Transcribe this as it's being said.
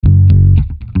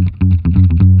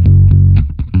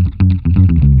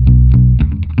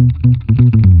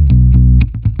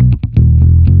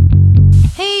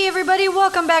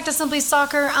back to Simply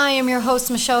Soccer. I am your host,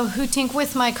 Michelle Hootink,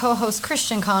 with my co-host,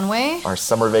 Christian Conway. Our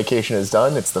summer vacation is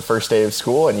done. It's the first day of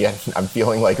school, and yet I'm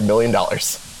feeling like $1 million.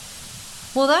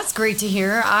 Well, that's great to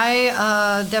hear.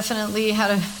 I definitely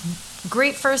had a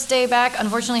great first day back.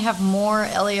 Unfortunately, have more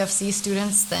LAFC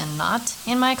students than not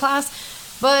in my class,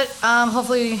 but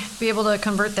hopefully be able to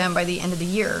convert them by the end of the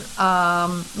year.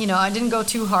 I didn't go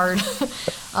too hard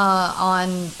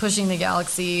on pushing the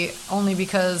Galaxy, only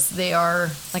because they are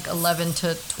like 11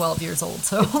 to 12 years old.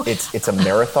 So it's a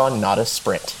marathon, not a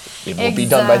sprint. It will be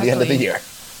done by the end of the year.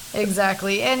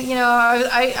 Exactly. And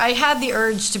I had the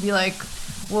urge to be like,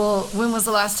 well, when was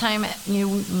the last time you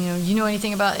know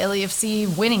anything about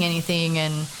LAFC winning anything,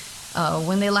 and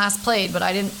when they last played? But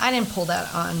I didn't pull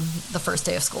that on the first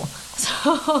day of school.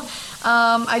 So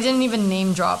I didn't even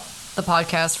name drop the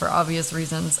podcast for obvious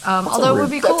reasons. Although it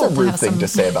would be cool to have some... That's a rude thing to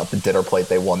say about the dinner plate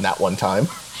they won that one time.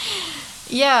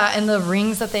 Yeah, and the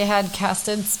rings that they had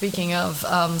casted. Speaking of,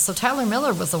 so Tyler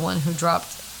Miller was the one who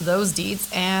dropped those deeds,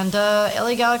 and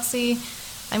LA Galaxy,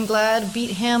 I'm glad,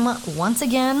 beat him once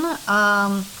again.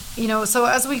 So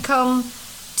as we come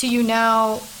to you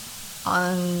now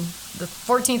on the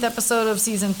 14th episode of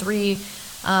season 3,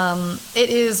 it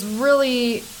is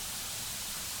really...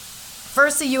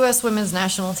 First, the U.S. women's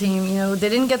national team, they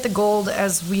didn't get the gold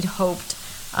as we'd hoped.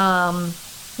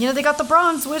 They got the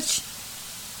bronze, which,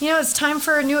 it's time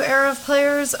for a new era of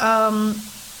players.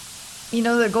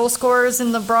 The goal scorers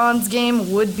in the bronze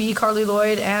game would be Carly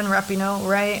Lloyd and Rapinoe,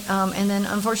 right? And then,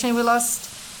 unfortunately, we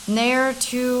lost Nair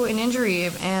to an injury.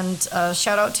 And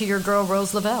shout out to your girl,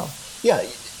 Rose Lavelle. Yeah,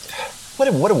 what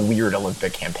a weird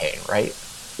Olympic campaign, right?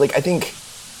 Like, I think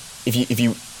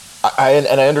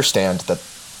I understand that.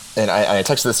 And I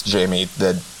texted this to Jamie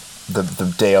the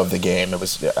day of the game.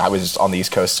 I was on the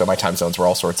East Coast, so my time zones were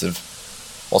all sorts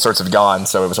of gone.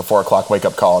 So it was a 4:00 wake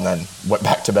up call, and then went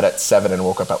back to bed at 7 and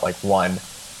woke up at like 1.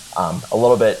 A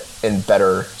little bit in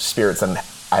better spirits than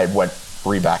I went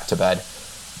back to bed.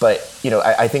 But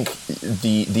I think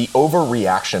the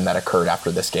overreaction that occurred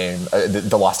after this game,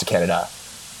 the loss to Canada,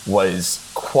 was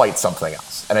quite something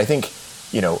else. And I think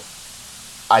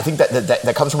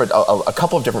that comes from a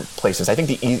couple of different places. I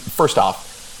think first off,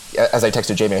 as I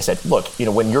texted Jamie, I said, look,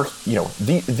 when you're,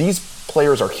 these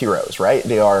players are heroes, right?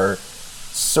 They are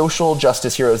social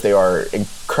justice heroes. They are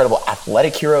incredible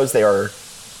athletic heroes. Their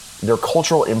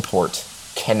cultural import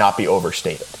cannot be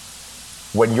overstated.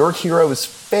 When your heroes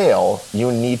fail,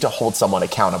 you need to hold someone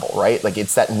accountable, right? Like,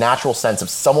 it's that natural sense of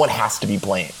someone has to be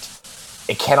blamed.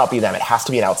 It cannot be them. It has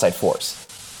to be an outside force.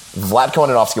 Vlatko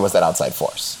Andonovski was that outside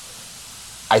force.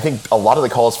 I think a lot of the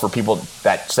calls for people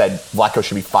that said Vlatko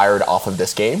should be fired off of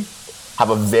this game have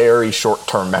a very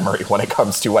short-term memory when it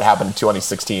comes to what happened in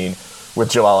 2016 with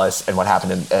Jill Ellis and what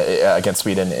happened against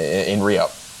Sweden in Rio.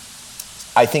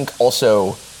 I think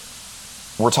also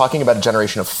we're talking about a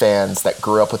generation of fans that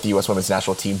grew up with the U.S. women's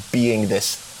national team being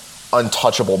this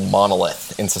untouchable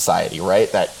monolith in society, right?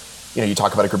 That, you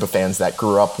talk about a group of fans that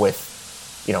grew up with,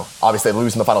 obviously they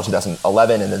lose in the final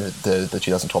 2011 and then the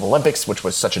 2012 Olympics, which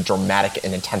was such a dramatic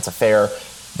and intense affair.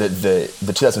 The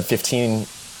 2015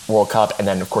 World Cup, and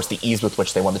then, of course, the ease with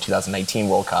which they won the 2019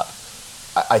 World Cup.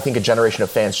 I think a generation of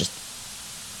fans just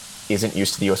isn't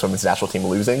used to the U.S. women's national team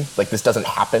losing. Like, this doesn't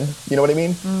happen. You know what I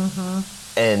mean?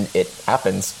 Mm-hmm. And it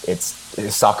happens.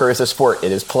 Soccer is a sport.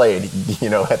 It is played.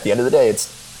 At the end of the day, it's,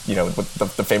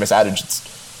 the famous adage, it's,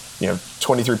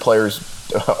 23 players,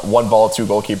 1 ball, 2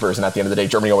 goalkeepers, and at the end of the day,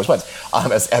 Germany always wins,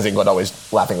 as England always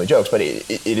laughingly jokes. But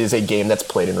it is a game that's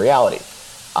played in reality.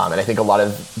 And I think a lot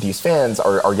of these fans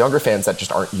are younger fans that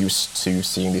just aren't used to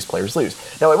seeing these players lose.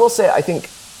 Now, I will say, I think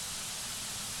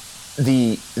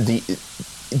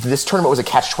this tournament was a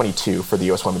catch-22 for the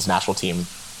U.S. women's national team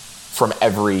from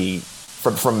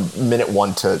minute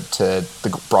 1 to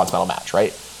the bronze medal match,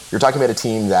 right? You're talking about a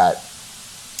team that,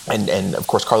 and of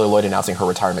course, Carly Lloyd announcing her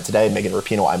retirement today. Megan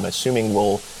Rapinoe, I'm assuming,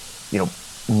 will,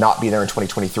 not be there in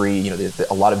 2023.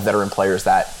 A lot of veteran players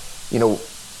that,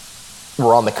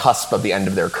 were on the cusp of the end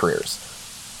of their careers.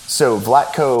 So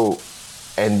Vlatko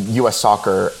and U.S.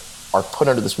 Soccer are put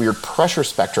under this weird pressure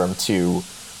spectrum to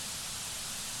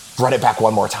run it back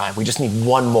one more time. We just need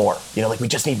one more. We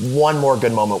just need one more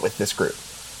good moment with this group.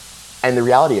 And the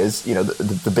reality is,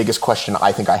 the biggest question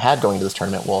I think I had going to this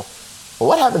tournament, well,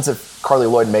 what happens if Carly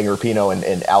Lloyd, Megan Rapinoe,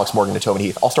 and Alex Morgan and Tobin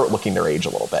Heath all start looking their age a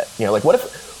little bit?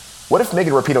 What if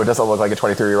Megan Rapinoe doesn't look like a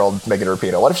 23-year-old Megan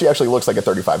Rapinoe? What if she actually looks like a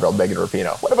 35-year-old Megan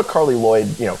Rapinoe? What if a Carly Lloyd,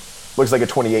 looks like a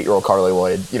 28-year-old Carly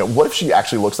Lloyd? What if she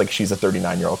actually looks like she's a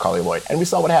 39-year-old Carly Lloyd? And we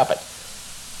saw what happened.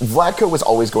 Vlatko was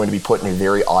always going to be put in a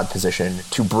very odd position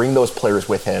to bring those players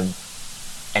with him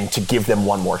and to give them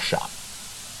one more shot.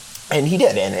 And he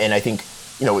did. And I think,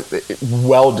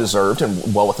 well deserved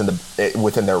and well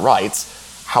within their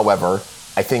rights. However,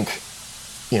 I think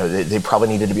they probably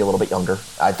needed to be a little bit younger.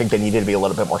 I think they needed to be a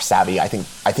little bit more savvy. I think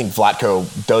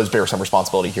Vlatko does bear some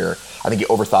responsibility here. I think he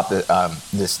overthought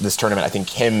this tournament. I think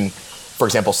him, for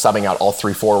example, subbing out all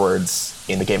 3 forwards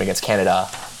in the game against Canada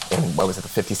in what was it,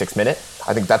 the 56th minute.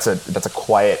 I think that's a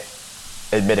quiet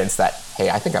admittance that, hey,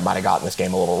 I think I might have gotten this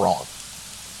game a little wrong.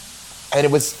 And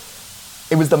it was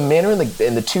the manner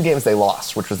in the 2 games they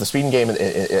lost, which was the Sweden game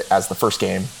as the first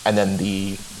game, and then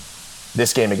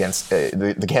this game against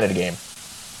the Canada game.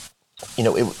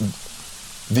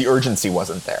 The urgency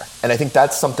wasn't there. And I think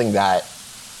that's something that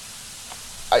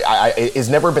has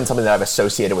never been something that I've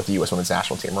associated with the U.S. women's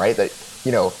national team, right? That,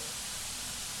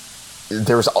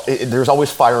 there's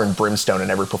always fire and brimstone in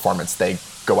every performance they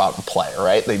go out and play,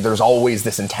 right? There's always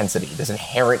this intensity, this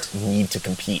inherent need to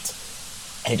compete.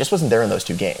 And it just wasn't there in those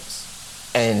 2 games.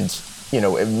 And,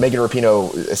 Megan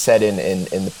Rapinoe said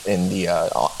in the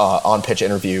on-pitch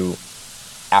interview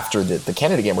after the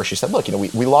Canada game, where she said, look,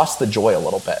 we lost the joy a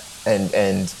little bit.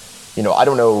 And I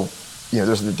don't know,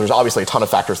 there's obviously a ton of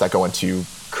factors that go into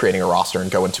creating a roster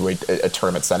and go into a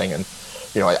tournament setting. And,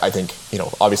 I think,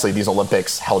 obviously these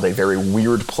Olympics held a very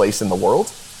weird place in the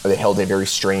world. They held a very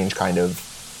strange kind of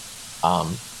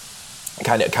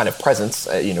presence,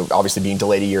 obviously being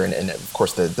delayed a year. And of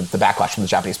course the backlash from the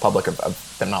Japanese public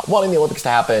of them not wanting the Olympics to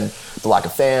happen, the lack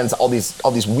of fans, all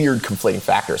these weird conflating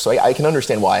factors. So I can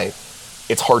understand why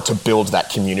it's hard to build that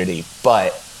community,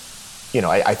 but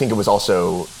I think it was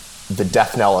also the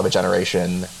death knell of a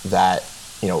generation that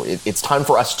it's time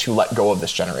for us to let go of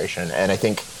this generation. And I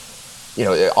think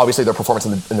obviously their performance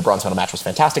in the bronze medal match was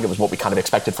fantastic. It was what we kind of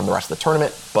expected from the rest of the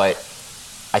tournament, but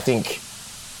I think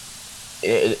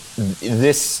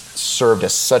this served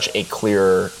as such a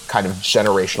clear kind of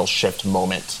generational shift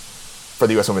moment for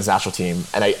the U.S. women's national team,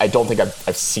 and I don't think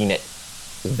I've seen it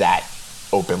that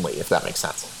openly, if that makes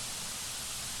sense.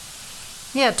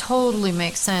 Yeah, it totally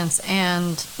makes sense.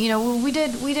 And, we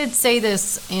did say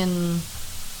this in,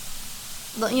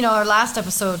 our last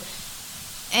episode.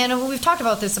 And we've talked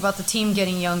about this, about the team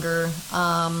getting younger,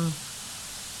 and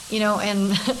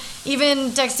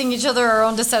even texting each other our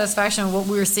own dissatisfaction with what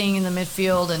we were seeing in the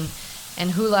midfield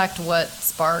and who lacked what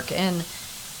spark. And,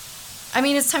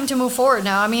 it's time to move forward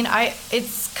now.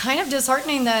 It's kind of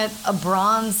disheartening that a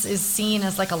bronze is seen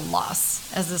as like a loss,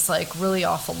 as this like really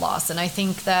awful loss. And I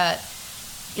think that,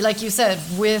 like you said,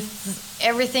 with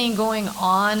everything going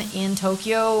on in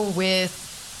Tokyo, with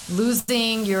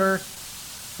losing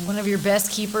one of your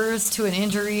best keepers to an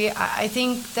injury, I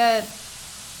think that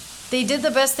they did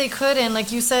the best they could. And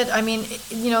like you said, in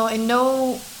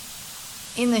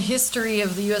the history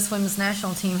of the U.S. women's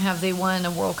national team have they won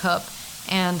a World Cup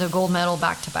and a gold medal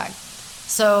back-to-back.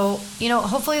 So,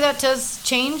 hopefully that does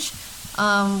change.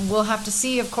 We'll have to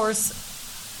see, of course.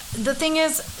 The thing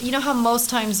is, how most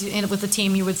times with a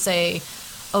team you would say,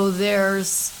 oh,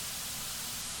 there's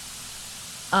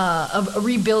a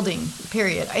rebuilding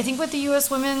period. I think with the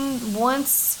U.S. women,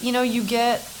 once, you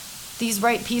get these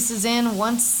right pieces in,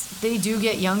 once they do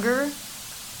get younger,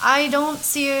 I don't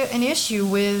see an issue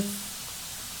with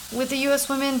the U.S.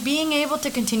 women being able to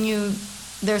continue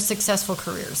their successful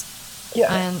careers.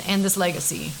 Yeah. And this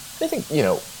legacy. I think,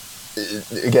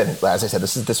 again, as I said,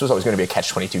 this was always going to be a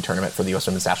catch-22 tournament for the U.S.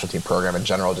 women's national team program in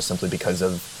general, just simply because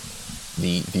of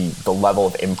the level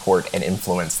of import and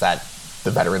influence that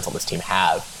the veterans on this team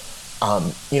have.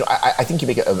 I think you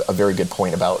make a very good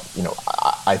point about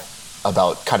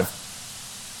about kind of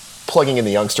plugging in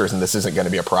the youngsters, and this isn't going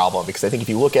to be a problem, because I think if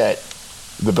you look at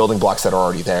the building blocks that are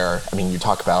already there, you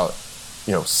talk about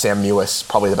Sam Mewis,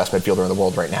 probably the best midfielder in the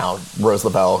world right now, Rose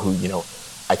Lavelle, who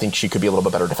I think she could be a little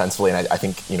bit better defensively, and I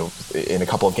think, in a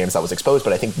couple of games that was exposed,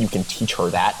 but I think you can teach her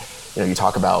that. You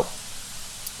talk about,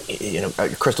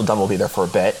 Crystal Dunn will be there for a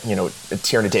bit.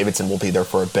 Tierna Davidson will be there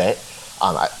for a bit.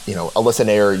 Alyssa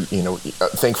Nair,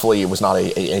 thankfully it was not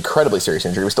an incredibly serious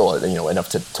injury. It was still, enough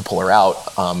to pull her out.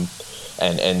 And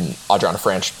Adriana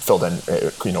Franch filled in,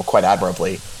 quite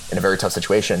admirably in a very tough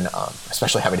situation,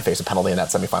 especially having to face a penalty in that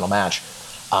semifinal match.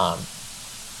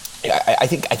 I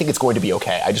think it's going to be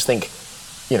okay. I just think,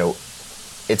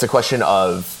 it's a question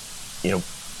of,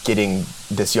 getting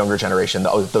this younger generation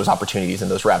those opportunities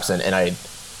and those reps. And I,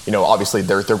 obviously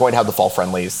they're going to have the fall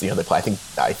friendlies. They play.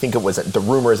 I think it was the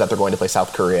rumor is that they're going to play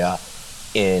South Korea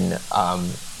in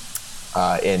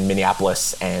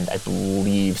Minneapolis and I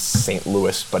believe St.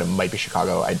 Louis, but it might be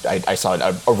Chicago. I saw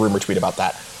a rumor tweet about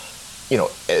that.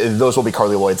 Those will be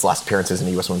Carly Lloyd's last appearances in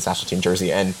the U.S. women's national team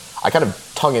jersey. And I kind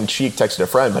of tongue-in-cheek texted a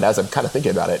friend, but as I'm kind of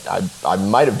thinking about it, I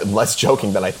might have been less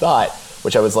joking than I thought,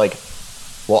 which I was like,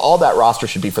 Well, all that roster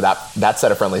should be for that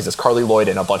set of friendlies is Carly Lloyd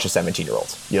and a bunch of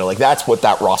 17-year-olds. Like that's what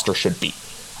that roster should be.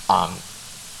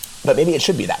 But maybe it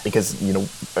should be that because,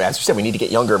 as you said, we need to get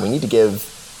younger and we need to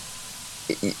give.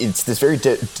 It's this very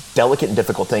delicate and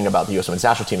difficult thing about the U.S. Women's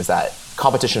National Team is that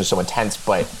competition is so intense,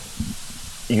 but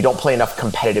you don't play enough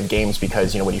competitive games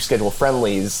because, when you schedule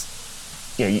friendlies,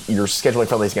 you're scheduling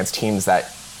friendlies against teams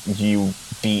that you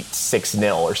beat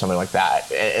 6-0 or something like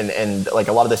that. And like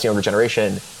a lot of this younger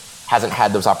generation hasn't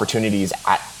had those opportunities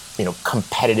at,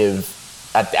 competitive,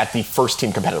 at the first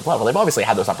team competitive level. They've obviously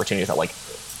had those opportunities at like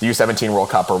the U17 World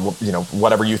Cup or,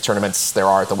 whatever youth tournaments there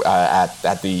are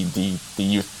at the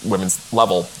youth women's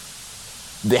level.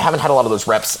 They haven't had a lot of those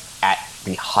reps at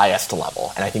the highest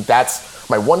level. And I think that's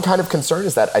my one kind of concern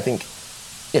is that I think,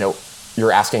 you're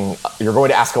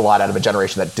going to ask a lot out of a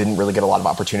generation that didn't really get a lot of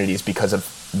opportunities because of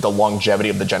the longevity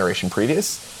of the generation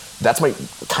previous. That's my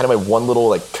one little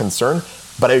like concern.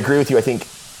 But I agree with you. I think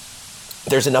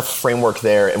there's enough framework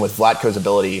there, and with Vlatko's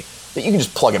ability, that you can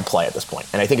just plug and play at this point.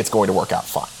 And I think it's going to work out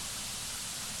fine.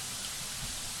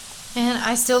 And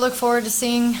I still look forward to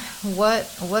seeing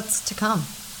what's to come.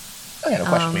 Oh, yeah, no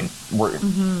question. I mean,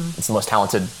 it's the most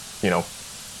talented,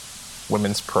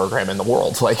 women's program in the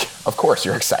world. Like, of course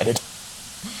you're excited.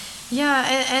 Yeah,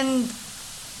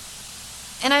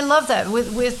 and I love that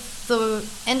with the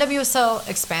NWSL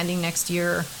expanding next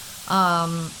year,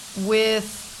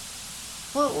 with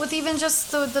even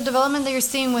just the development that you're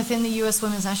seeing within the U.S.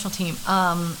 Women's National Team.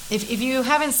 If you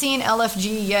haven't seen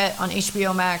LFG yet on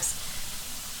HBO Max,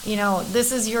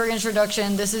 this is your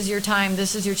introduction. This is your time.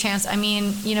 This is your chance. I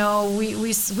mean,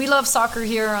 we love soccer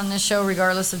here on this show,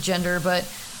 regardless of gender, but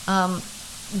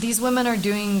these women are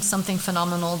doing something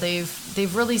phenomenal.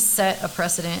 They've really set a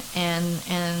precedent,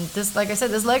 and this, like I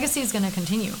said, this legacy is going to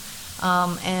continue.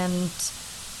 And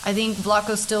I think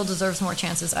Vlatko still deserves more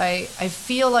chances. I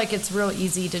feel like it's real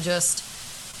easy to just,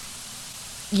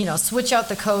 switch out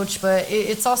the coach, but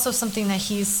it's also something that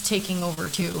he's taking over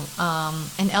too.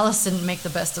 And Ellis didn't make the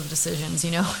best of decisions,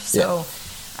 So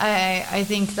yeah. I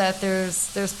think that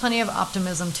there's plenty of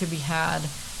optimism to be had,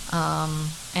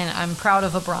 and I'm proud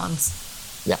of a bronze.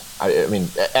 Yeah, I mean,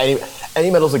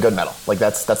 any medal's a good medal. Like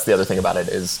that's the other thing about it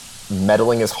is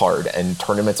medaling is hard and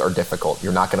tournaments are difficult.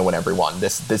 You're not going to win every one.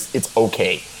 This it's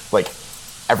okay. Like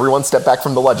everyone step back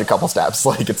from the ledge a couple steps.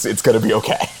 Like it's going to be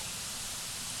okay.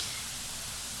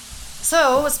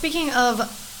 So speaking of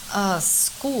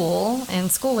school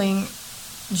and schooling,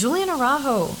 Julian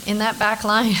Araujo in that back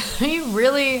line, he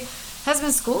really has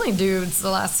been schooling dudes the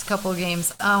last couple of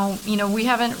games. We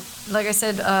haven't, like I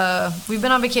said, we've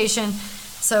been on vacation,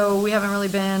 so we haven't really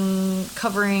been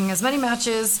covering as many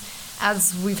matches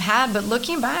as we've had. But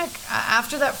looking back,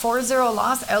 after that 4-0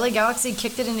 loss, LA Galaxy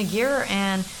kicked it into gear,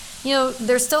 and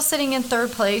they're still sitting in third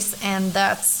place, and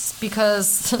that's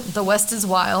because the West is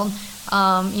wild.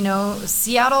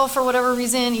 Seattle, for whatever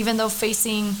reason, even though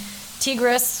facing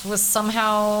Tigres, was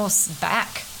somehow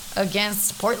back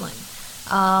against Portland.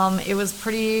 It was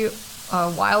pretty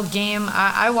wild game.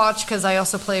 I watched because I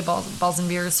also play balls and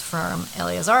beers from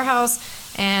Eleazar House,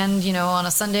 and on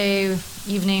a Sunday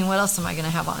evening, what else am I going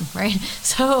to have on, right?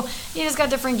 So you just got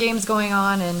different games going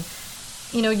on, and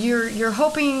you're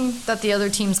hoping that the other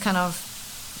teams kind of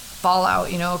ball out,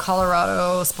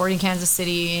 Colorado, Sporting Kansas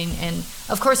City, and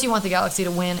of course you want the Galaxy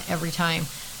to win every time.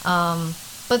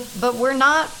 But we're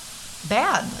not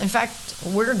bad. In fact,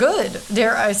 we're good,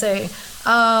 dare I say.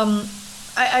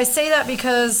 I say that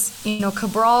because,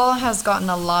 Cabral has gotten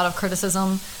a lot of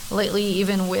criticism lately,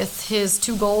 even with his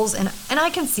 2 goals, and I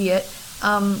can see it.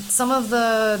 Some of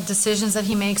the decisions that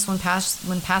he makes when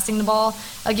passing the ball,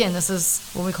 again, this is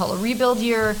what we call a rebuild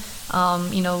year.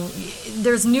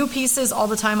 There's new pieces all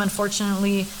the time,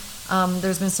 unfortunately.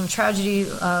 There's been some tragedy.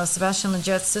 Sebastian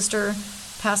Leget's sister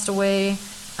passed away,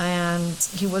 and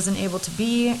he wasn't able to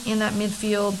be in that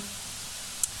midfield.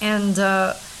 And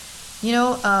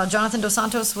Jonathan Dos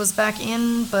Santos was back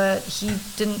in, but he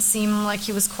didn't seem like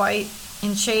he was quite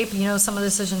in shape, some of the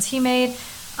decisions he made.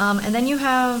 And then you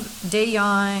have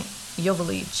Dejan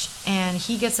Jovalic, and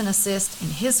he gets an assist in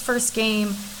his first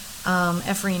game.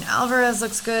 Efrain Alvarez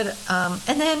looks good.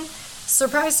 And then,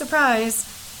 surprise, surprise,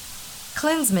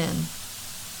 Klinsmann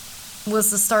was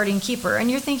the starting keeper.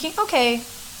 And you're thinking, okay,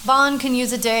 Bond can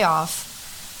use a day off.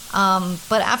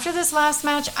 But after this last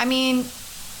match, I mean,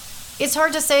 it's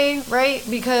hard to say, right?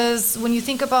 Because when you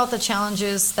think about the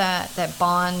challenges that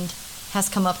Bond has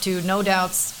come up to, no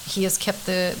doubts he has kept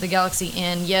the Galaxy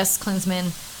in. Yes,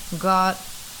 Klinsmann got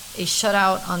a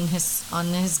shutout on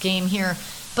his game here,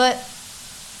 but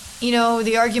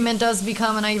the argument does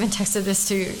become, and I even texted this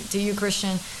to you,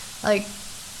 Christian, like,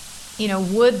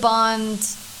 would Bond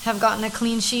have gotten a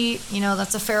clean sheet.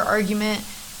 That's a fair argument.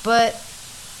 But,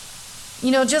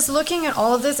 just looking at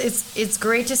all of this, it's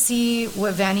great to see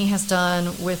what Vanny has done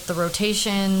with the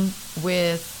rotation,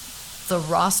 with the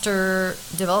roster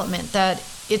development, that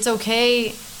it's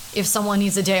okay if someone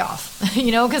needs a day off,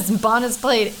 because Bond has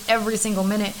played every single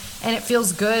minute, and it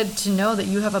feels good to know that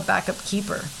you have a backup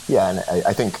keeper. Yeah, and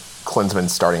I think Klinsmann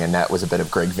starting in net was a bit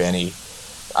of Greg Vanny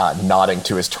nodding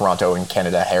to his Toronto and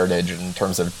Canada heritage in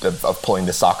terms of pulling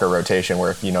the soccer rotation,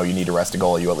 where if you need to rest a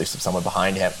goal, you at least have someone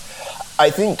behind him. I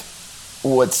think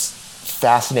what's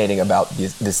fascinating about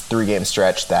this 3-game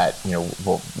stretch that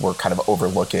we're kind of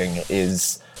overlooking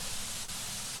is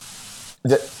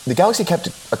the Galaxy kept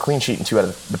a clean sheet in 2 out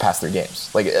of the past 3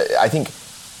 games. Like, I think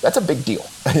that's a big deal,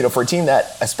 for a team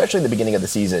that, especially in the beginning of the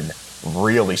season,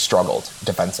 really struggled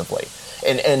defensively.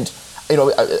 And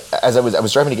as I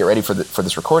was driving to get ready for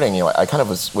this recording, I kind of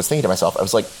was thinking to myself, I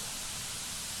was like,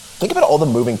 think about all the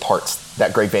moving parts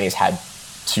that Greg Vanny's had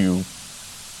to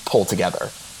pull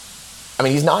together. I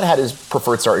mean, he's not had his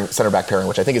preferred starting center back pairing,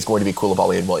 which I think is going to be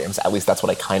Koulibaly and Williams. At least that's what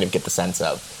I kind of get the sense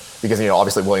of. Because,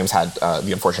 obviously Williams had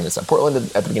the unfortunate at Portland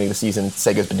at the beginning of the season.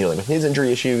 Sega's been dealing with his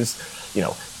injury issues.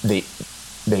 They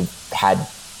had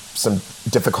some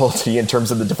difficulty in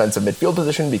terms of the defensive midfield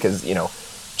position because,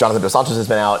 Jonathan Dos Santos has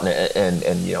been out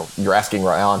and you're asking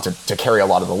Ryan to carry a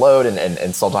lot of the load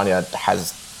and Saldana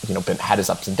has, had his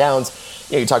ups and downs.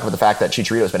 You talk about the fact that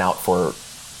Chicharito's been out for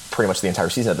pretty much the entire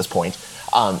season at this point.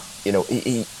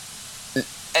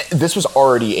 This was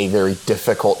already a very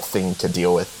difficult thing to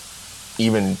deal with.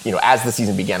 Even, as the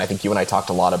season began, I think you and I talked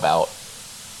a lot about,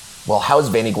 well, how is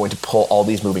Vanny going to pull all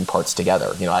these moving parts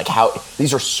together? How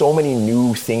these are so many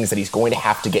new things that he's going to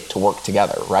have to get to work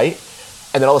together, right?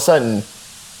 And then all of a sudden,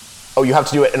 you have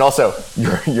to do it. And also,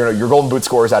 your Golden Boot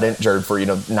scorer is out injured for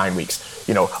 9 weeks.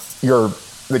 You're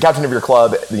the captain of your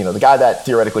club. The guy that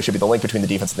theoretically should be the link between the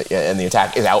defense and the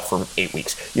attack is out for 8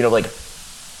 weeks.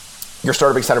 Your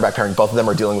starter big center back pairing, both of them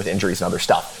are dealing with injuries and other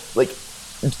stuff. Like,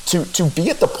 to be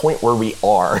at the point where we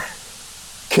are,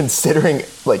 considering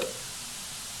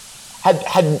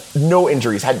had no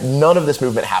injuries, had none of this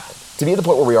movement happen, to be at the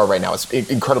point where we are right now is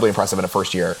incredibly impressive in a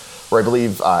first year, where I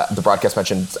believe the broadcast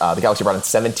mentioned the Galaxy brought in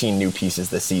 17 new pieces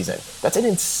this season. That's an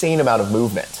insane amount of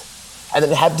movement. And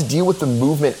then have to deal with the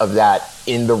movement of that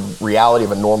in the reality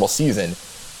of a normal season.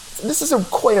 This is a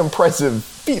quite impressive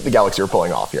feat the Galaxy are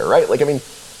pulling off here, right? Like, I mean,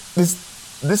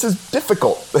 this is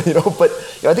difficult, but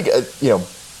I think,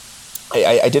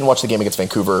 I didn't watch the game against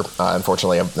Vancouver,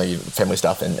 unfortunately, family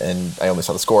stuff, and I only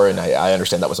saw the score, and I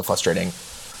understand that was a frustrating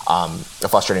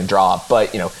draw,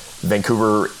 but,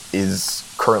 Vancouver is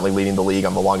currently leading the league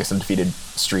on the longest undefeated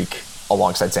streak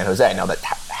alongside San Jose. Now, that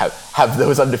have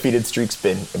those undefeated streaks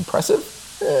been impressive?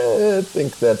 I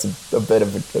think that's a bit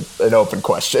of an open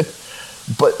question,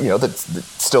 but, that's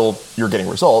still, you're getting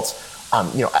results.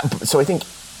 So I think,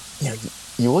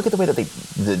 you look at the way that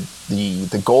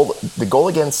the goal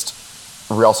against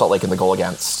Real Salt Lake and the goal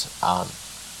against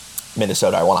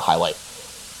Minnesota, I want to highlight,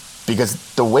 because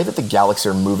the way that the Galaxy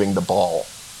are moving the ball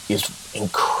is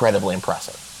incredibly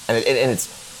impressive, and it's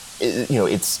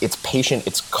patient,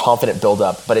 it's confident build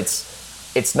up, but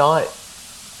it's not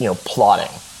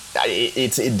plodding.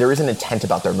 There is an intent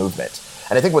about their movement,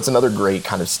 and I think what's another great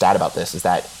kind of stat about this is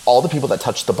that all the people that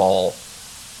touched the ball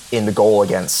in the goal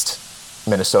against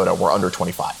Minnesota were under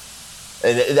 25,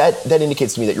 and that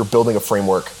indicates to me that you're building a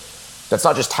framework that's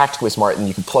not just tactically smart and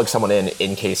you can plug someone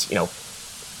in case,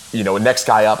 next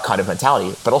guy up kind of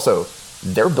mentality, but also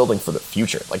they're building for the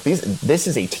future. Like, this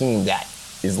is a team that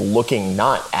is looking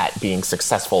not at being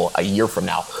successful a year from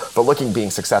now, but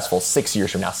being successful 6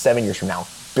 years from now, 7 years from now,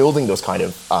 building those kind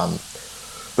of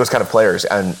players.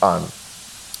 And,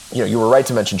 you were right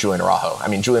to mention Julian Araujo. I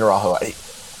mean, Julian Araujo,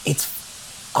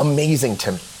 it's amazing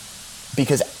to me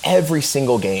because every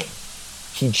single game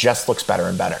he just looks better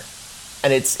and better.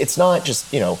 And it's not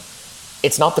just,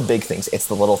 it's not the big things, it's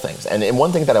the little things. And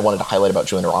one thing that I wanted to highlight about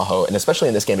Julian Araujo, and especially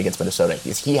in this game against Minnesota,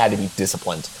 is he had to be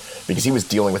disciplined because he was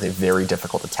dealing with a very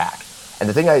difficult attack. And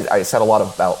the thing I said a lot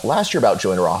about last year about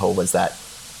Julian Araujo was that,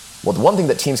 well, the one thing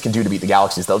that teams can do to beat the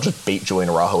Galaxy is they'll just bait Julian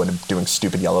Araujo into doing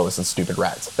stupid yellows and stupid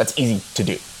reds. That's easy to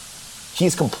do.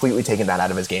 He's completely taken that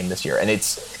out of his game this year. And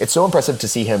it's so impressive to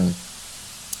see him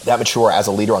that mature as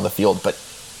a leader on the field, but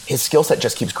his skill set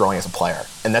just keeps growing as a player.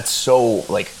 And that's so,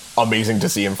 amazing to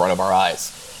see in front of our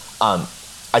eyes.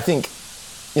 I think,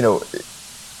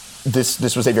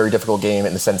 this was a very difficult game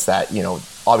in the sense that,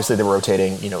 obviously they were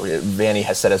rotating. Vanny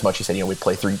has said as much. He said, we're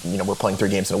playing 3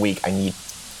 games in a week. I need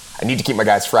to keep my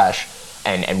guys fresh.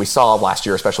 And we saw last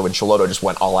year, especially when Chiloto just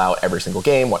went all out every single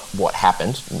game, what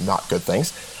happened, not good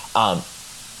things.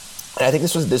 And I think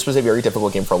this was a very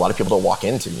difficult game for a lot of people to walk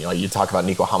into. You know, you talk about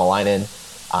Nico Hamalainen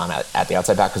at the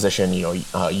outside back position. You know,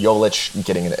 Jolich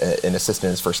getting an assist in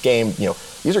his first game. You know,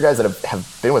 these are guys that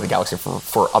have been with the Galaxy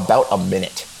for about a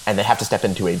minute, and they have to step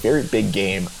into a very big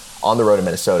game on the road in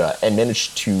Minnesota and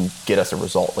manage to get us a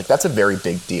result. Like, that's a very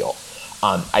big deal.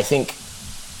 I think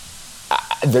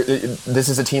this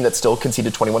is a team that still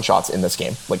conceded 21 shots in this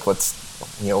game. Like,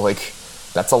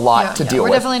 that's a lot to deal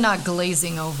with. We're definitely not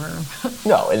glazing over.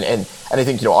 No, and I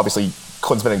think, obviously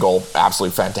Klinsmann in goal,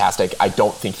 absolutely fantastic. I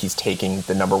don't think he's taking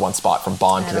the number one spot from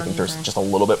Bond, because I think there's just a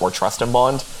little bit more trust in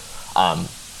Bond.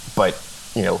 But,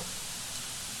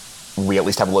 we at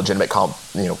least have a legitimate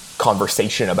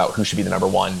conversation about who should be the number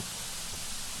one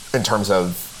in terms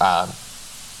of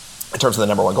the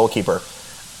number one goalkeeper.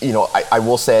 I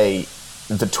will say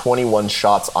the 21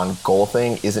 shots on goal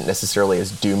thing isn't necessarily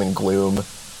as doom and gloom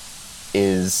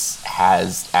as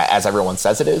everyone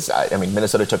says it is. I mean,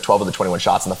 Minnesota took 12 of the 21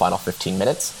 shots in the final 15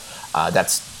 minutes.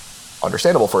 That's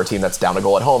understandable for a team that's down a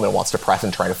goal at home and wants to press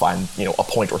and try to find, a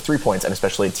point or 3 points, and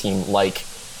especially a team like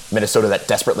Minnesota that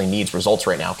desperately needs results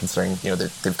right now, considering,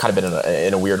 they've kind of been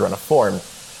in a weird run of form.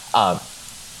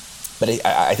 But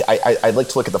I'd like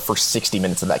to look at the first 60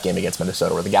 minutes of that game against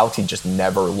Minnesota, where the Galaxy just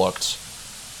never looked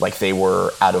like they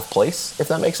were out of place, if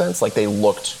that makes sense. Like, they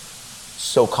looked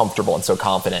so comfortable and so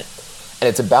confident. And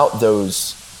it's about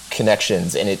those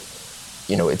connections, and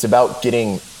it's about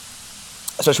getting,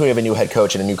 especially when you have a new head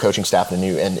coach and a new coaching staff and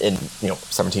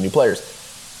 17 new players.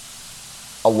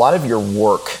 A lot of your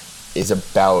work is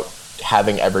about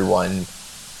having everyone,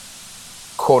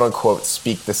 quote unquote,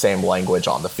 speak the same language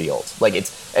on the field. Like,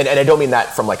 and I don't mean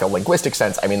that from like a linguistic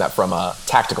sense. I mean that from a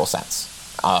tactical sense.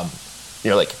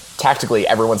 Like, tactically,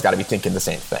 everyone's got to be thinking the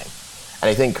same thing. And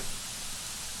I think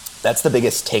that's the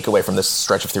biggest takeaway from this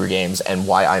stretch of 3 games, and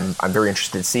why I'm very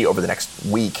interested to see over the next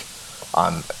week,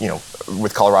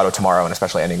 with Colorado tomorrow and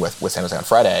especially ending with San Jose on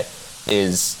Friday,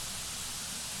 is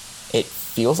it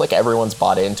feels like everyone's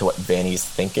bought into what Vanny's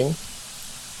thinking.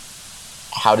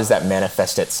 How does that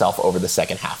manifest itself over the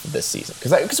second half of this season?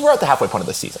 Because we're at the halfway point of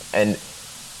this season, and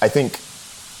I think,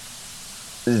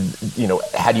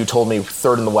 had you told me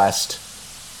third in the West,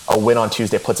 a win on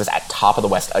Tuesday puts us at top of the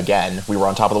West again. We were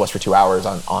on top of the West for 2 hours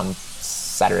on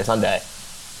Saturday, Sunday.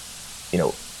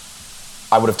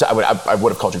 I would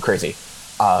have called you crazy.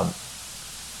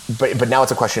 But now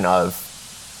it's a question of,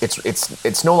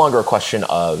 it's no longer a question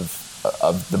of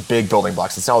the big building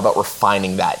blocks. It's now about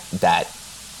refining that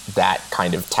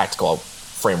kind of tactical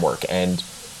framework, and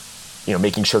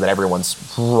making sure that everyone's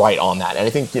right on that. And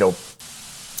I think you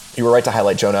were right to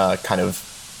highlight Jonah kind of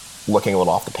looking a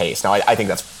little off the pace. Now, I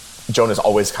think Jonah's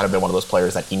always kind of been one of those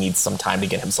players that he needs some time to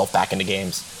get himself back into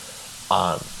games.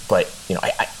 But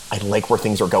I like where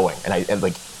things are going, and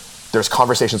like, there's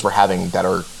conversations we're having that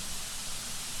are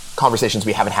conversations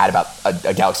we haven't had about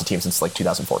a Galaxy team since like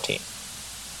 2014.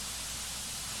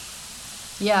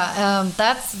 Yeah,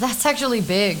 that's actually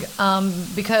big,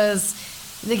 because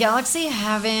the Galaxy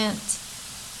haven't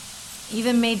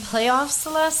even made playoffs the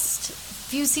last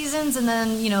few seasons, and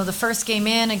then the first game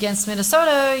in against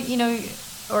Minnesota,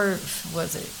 or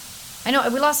was it? I know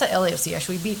we lost at LAFC.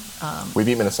 Actually, we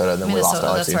beat Minnesota, then we lost to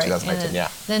LAFC in 2019.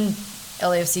 Then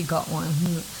LAFC got one.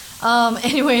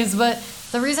 Anyways, but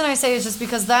the reason I say is just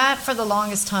because that, for the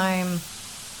longest time,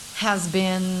 has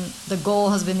been the goal,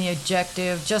 has been the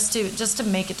objective, just to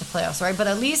make it to playoffs, right? But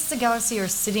at least the Galaxy are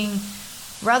sitting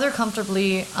rather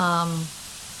comfortably,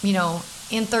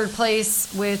 in third place.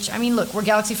 Which, I mean, look, we're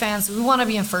Galaxy fans. We want to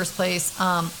be in first place.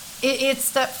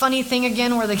 It's that funny thing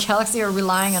again where the Galaxy are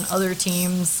relying on other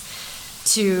teams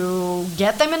to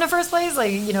get them into first place.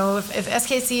 Like, if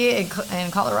SKC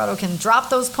and Colorado can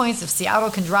drop those points, if Seattle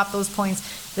can drop those points,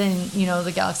 then,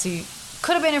 the Galaxy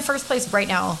could have been in first place right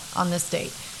now on this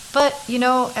date. But,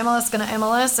 MLS going to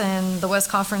MLS, and the West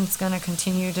Conference going to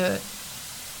continue to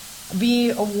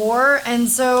be a war. And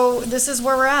so this is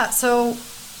where we're at. So,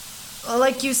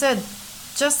 like you said,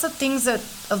 just the things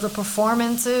of the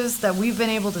performances that we've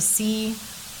been able to see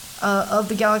of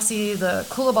the Galaxy, the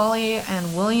Koulibaly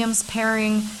and Williams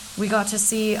pairing, we got to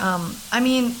see. I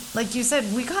mean, like you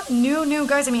said, we got new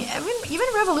guys. I mean, even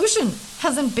Revolution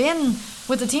hasn't been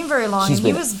with the team very long.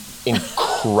 He was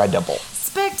incredible.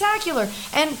 Spectacular.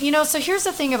 And, so here's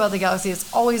the thing about the Galaxy. It's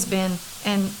always been,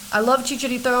 and I love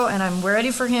Chicharito, and I'm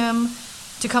ready for him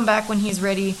to come back when he's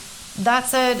ready. That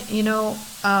said,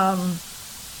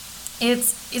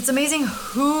 it's amazing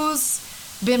who's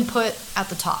been put at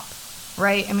the top,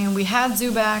 right? I mean, we had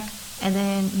Zubac, and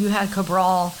then you had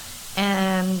Cabral,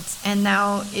 and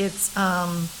now it's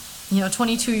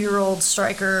 22-year-old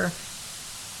striker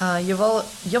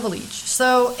Jovalic.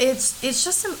 So it's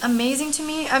just amazing to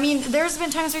me. I mean, there's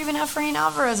been times where even Efrain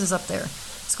Alvarez is up there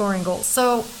scoring goals.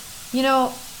 So, you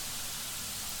know,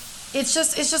 it's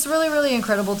just really, really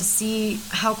incredible to see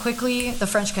how quickly the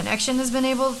French connection has been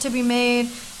able to be made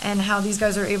and how these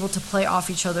guys are able to play off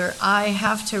each other. I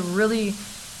have to really,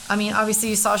 I mean,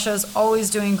 obviously Sasha's always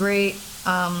doing great.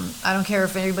 I don't care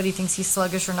if anybody thinks he's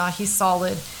sluggish or not. He's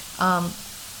solid.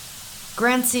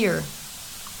 Grandsir,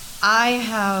 I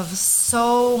have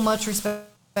so much respect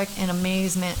and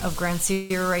amazement of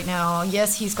Grandsir right now.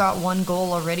 Yes, he's got one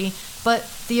goal already, but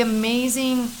the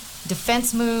amazing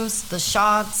defense moves, the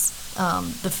shots,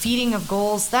 the feeding of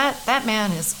goals, that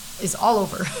man is all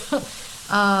over.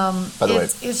 By the way,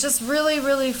 it's just really,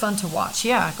 really fun to watch.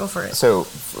 Yeah, go for it. So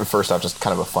first off, just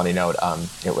kind of a funny note.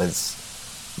 It was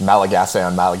Malagasy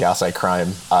on Malagasy crime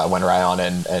when Ryan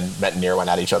and Metanir went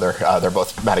at each other. They're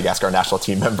both Madagascar national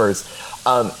team members.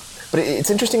 But it's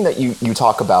interesting that you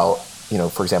talk about, you know,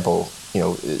 for example, you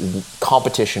know,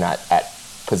 competition at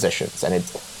positions. And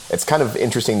it's kind of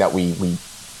interesting that we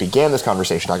began this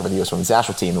conversation talking about the U.S. Women's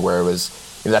National Team, where it was,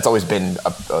 you know, that's always been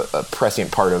a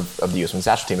prescient part of the U.S. Women's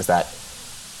National Team, is that,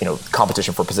 you know,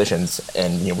 competition for positions.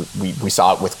 And, you know, we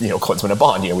saw it with, you know, Klinsmann and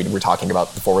Bond. You know, we were talking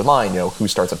about the forward line, you know, who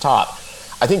starts up top.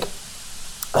 I think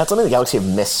that's something the Galaxy have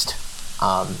missed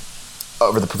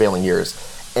over the prevailing years.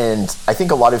 And I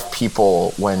think a lot of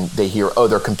people, when they hear, oh,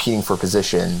 they're competing for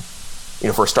position, you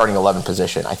know, for a starting 11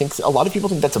 position, I think a lot of people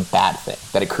think that's a bad thing,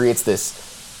 that it creates this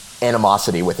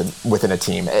animosity within a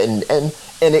team. And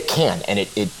it can. And it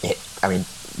I mean,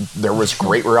 there was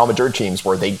great Real Madrid teams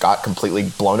where they got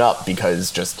completely blown up because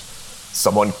just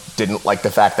someone didn't like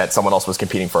the fact that someone else was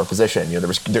competing for a position. You know,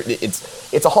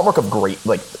 it's a hallmark of great,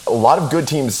 like, a lot of good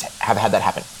teams have had that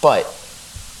happen. But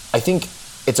I think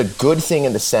it's a good thing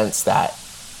in the sense that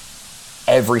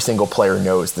every single player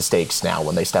knows the stakes now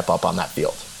when they step up on that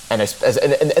field. And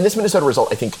and this Minnesota result,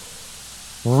 I think,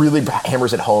 really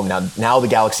hammers it home. Now the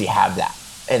Galaxy have that.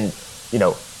 And, you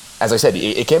know, as I said,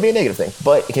 it can be a negative thing,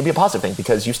 but it can be a positive thing,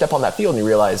 because you step on that field and you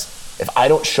realize, if I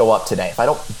don't show up today, if I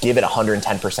don't give it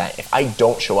 110%, if I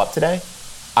don't show up today,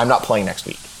 I'm not playing next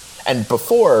week. And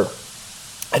before,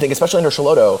 I think especially under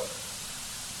Schelotto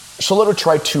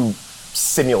tried to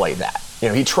simulate that. You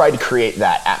know, he tried to create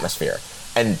that atmosphere.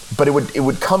 But it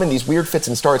would come in these weird fits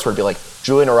and starts where it'd be like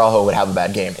Julian Araujo would have a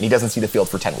bad game and he doesn't see the field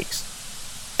for 10 weeks.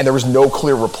 And there was no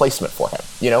clear replacement for him,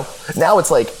 you know? Now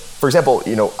it's like, for example,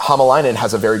 you know, Hamalainen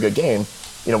has a very good game.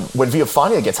 You know, when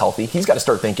Villafaña gets healthy, he's got to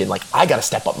start thinking, like, I got to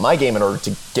step up my game in order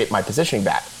to get my positioning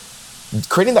back.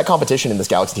 Creating that competition in this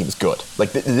Galaxy team is good.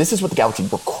 Like, this is what the Galaxy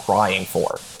were crying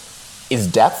for, is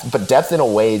depth, but depth in a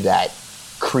way that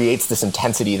creates this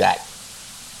intensity that,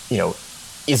 you know,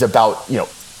 is about, you know,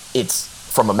 it's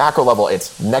from a macro level,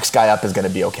 it's next guy up is going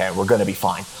to be okay, we're going to be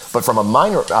fine. But from a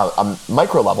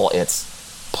micro level, it's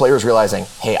players realizing,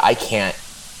 hey, I can't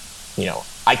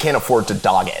afford to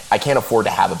dog it. I can't afford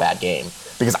to have a bad game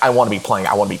because I want to be playing.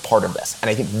 I want to be part of this. And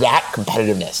I think that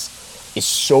competitiveness is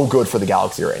so good for the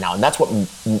Galaxy right now. And that's what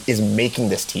is making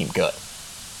this team good.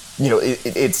 You know,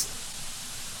 it's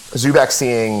Zubak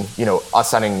seeing, you know,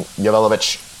 us signing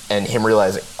Jovalic and him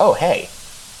realizing, oh, hey,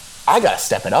 I got to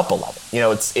step it up a level. You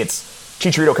know, it's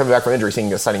Chicharito coming back from injury,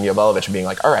 seeing us signing Jovalic and being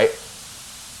like, all right,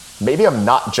 maybe I'm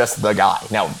not just the guy.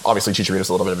 Now, obviously, Chicharito's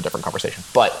a little bit of a different conversation,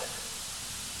 but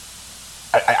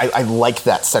I like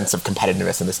that sense of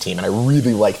competitiveness in this team, and I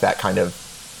really like that kind of,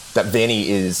 that Vanny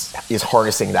is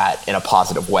harnessing that in a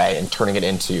positive way and turning it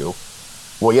into,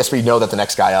 well, yes, we know that the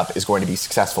next guy up is going to be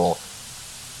successful,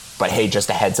 but hey, just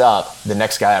a heads up, the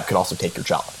next guy up could also take your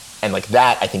job. And like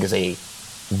that, I think, is a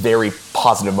very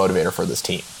positive motivator for this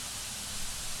team.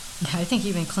 Yeah, I think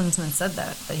even Klinsmann said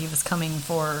that he was coming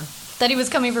for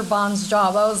Bond's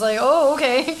job. I was like, oh,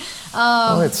 okay.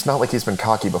 Well, it's not like he's been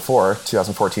cocky before,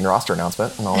 2014 roster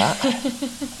announcement and all that.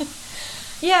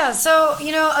 Yeah, so,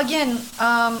 you know, again,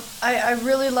 I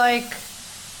really like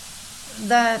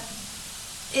that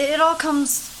it all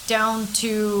comes down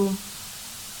to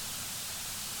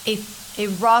a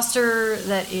roster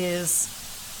that is,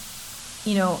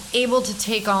 you know, able to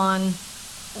take on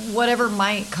whatever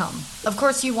might come. Of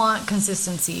course, you want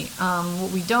consistency.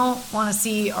 What we don't want to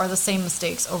see are the same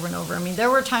mistakes over and over. I mean, there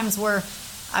were times where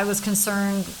I was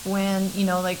concerned when, you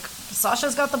know, like,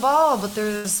 Sasha's got the ball, but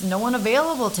there's no one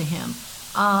available to him.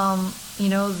 You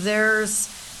know, there's,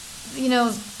 you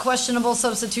know, questionable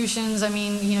substitutions. I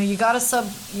mean, you know, you gotta sub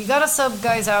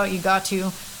guys out. You got to,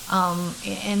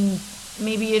 and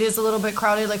maybe it is a little bit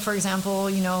crowded. Like, for example,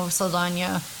 you know,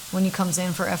 Saldana when he comes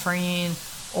in for Efrain,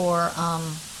 or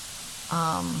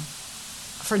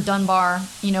for Dunbar,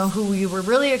 who we were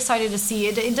really excited to see.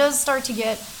 It does start to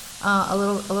get a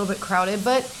little bit crowded,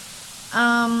 but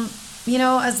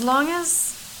as long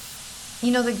as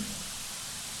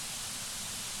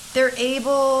they're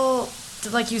able to,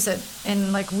 like you said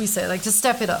and like we said, like to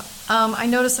step it up. I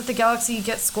noticed that the Galaxy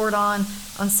gets scored on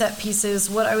set pieces.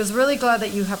 What I was really glad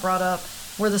that you have brought up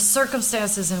were the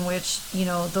circumstances in which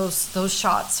those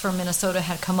shots from Minnesota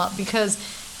had come up, because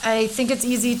I think it's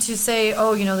easy to say,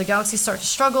 the Galaxy start to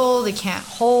struggle, they can't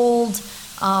hold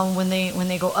when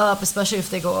they go up, especially if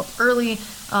they go up early,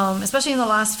 especially in the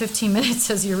last 15 minutes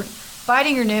as you're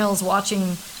biting your nails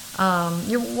watching.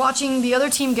 You're watching the other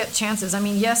team get chances. I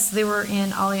mean, yes, they were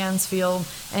in Allianz Field,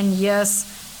 and yes,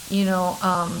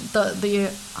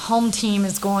 the home team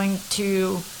is going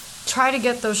to try to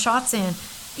get those shots in.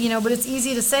 But it's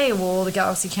easy to say, well, the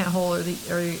Galaxy can't hold,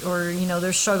 or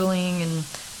they're struggling and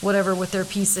whatever with their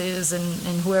pieces,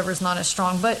 and whoever's not as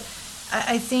strong. But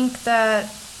I think that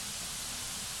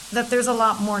there's a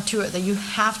lot more to it, that you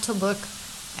have to look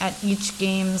at each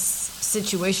game's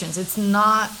situations. It's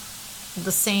not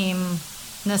the same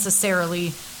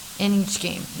necessarily in each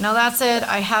game. Now, that said,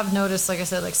 I have noticed, like I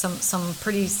said, like some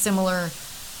pretty similar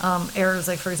errors.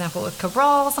 Like, for example, with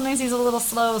Cabral, sometimes he's a little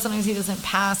slow, sometimes he doesn't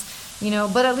pass.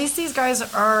 But at least these guys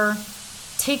are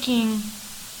taking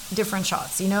different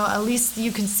shots. At least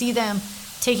you can see them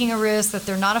taking a risk, that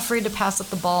they're not afraid to pass up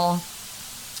the ball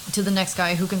to the next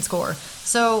guy who can score.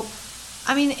 So,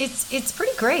 I mean, it's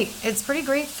pretty great. It's pretty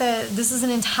great that this is an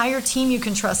entire team you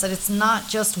can trust, that it's not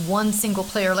just one single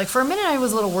player. Like, for a minute, I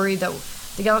was a little worried that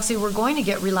the Galaxy were going to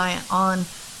get reliant on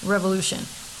Revolution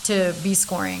to be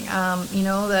scoring.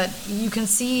 That you can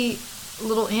see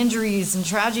little injuries and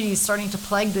tragedies starting to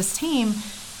plague this team,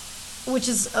 which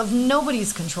is of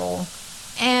nobody's control.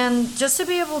 And just to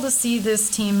be able to see this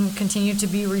team continue to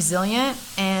be resilient,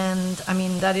 and I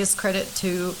mean, that is credit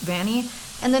to Vanney,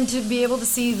 and then to be able to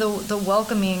see the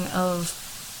welcoming of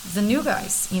the new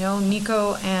guys,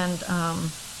 Nico and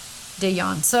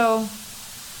Dejan. So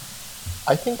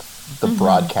I think the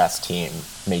broadcast team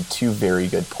made two very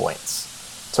good points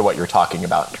to what you're talking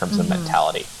about in terms of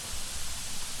mentality.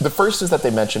 The first is that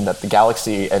they mentioned that the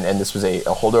Galaxy, and this was a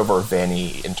holdover of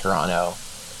Vanney in Toronto,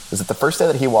 is that the first day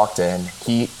that he walked in,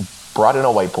 he brought in a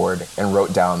whiteboard and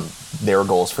wrote down their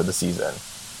goals for the season.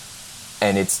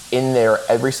 And it's in there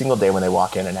every single day when they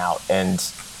walk in and out. And,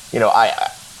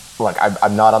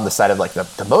 I'm not on the side of like the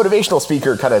motivational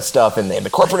speaker kind of stuff and the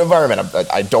corporate environment.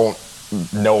 I don't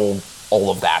know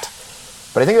all of that.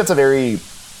 But I think that's a very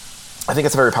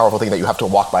powerful thing, that you have to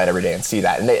walk by it every day and see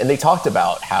that. And they talked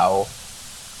about how,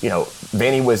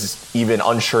 Vanney was even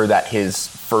unsure that his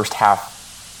first half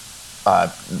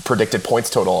predicted points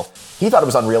total, he thought it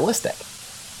was unrealistic.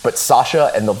 But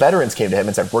Sasha and the veterans came to him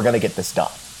and said, we're going to get this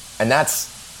done. And that's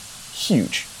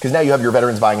huge, because now you have your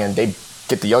veterans buying in, they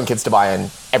get the young kids to buy in,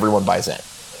 everyone buys in.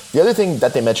 The other thing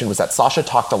that they mentioned was that Sasha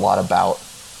talked a lot about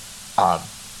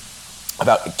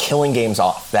killing games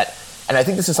off. And I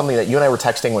think this is something that you and I were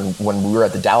texting when we were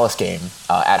at the Dallas game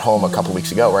at home a couple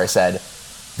weeks ago, where I said,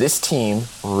 this team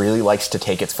really likes to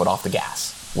take its foot off the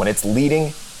gas. When it's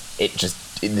leading, they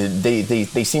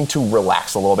seem to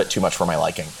relax a little bit too much for my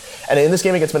liking. And in this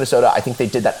game against Minnesota, I think they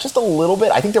did that just a little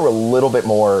bit. I think they were a little bit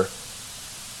more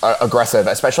aggressive,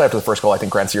 especially after the first goal. I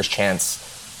think Grandsir's chance,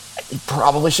 he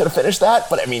probably should have finished that.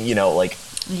 But I mean,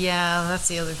 yeah, that's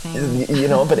the other thing.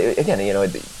 But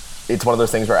it's one of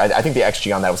those things where I think the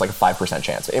XG on that was like a 5%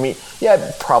 chance. I mean,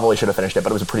 yeah, probably should have finished it,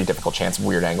 but it was a pretty difficult chance,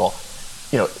 weird angle.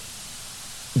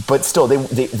 But still, they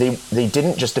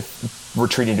didn't just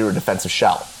retreat into a defensive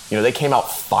shell. They came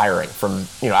out firing from,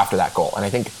 after that goal. And I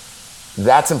think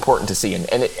that's important to see. And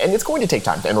it's going to take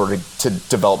time in order to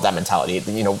develop that mentality.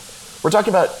 We're talking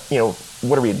about,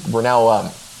 what are we? We're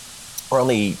now, we're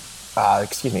only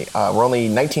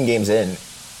 19 games in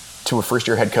to a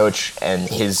first-year head coach and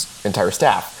his entire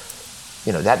staff.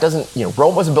 That doesn't,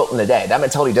 Rome wasn't built in a day. That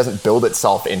mentality doesn't build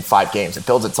itself in 5 games. It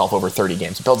builds itself over 30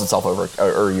 games. It builds itself over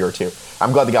a year or two.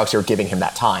 I'm glad the Galaxy are giving him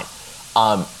that time.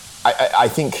 I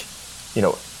think,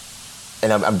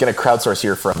 and I'm going to crowdsource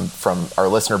here from our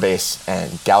listener base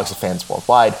and Galaxy fans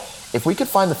worldwide. If we could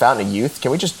find the Fountain of Youth,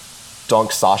 can we just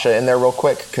dunk Sasha in there real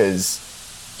quick? Because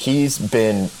he's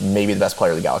been maybe the best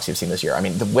player the Galaxy have seen this year. I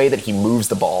mean, the way that he moves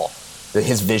the ball,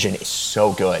 his vision is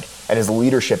so good, and his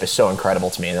leadership is so incredible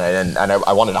to me, and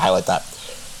I wanted to highlight that.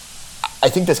 I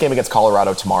think this game against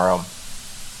Colorado tomorrow,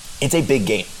 it's a big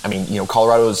game. I mean,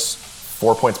 Colorado's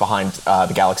 4 points behind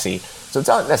the Galaxy, so it's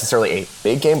not necessarily a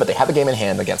big game, but they have a game in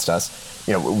hand against us.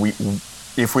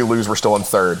 If we lose, we're still in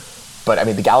third. But I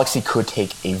mean, the Galaxy could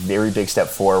take a very big step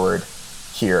forward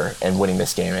here and winning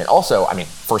this game. And also, I mean,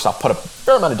 first off, put a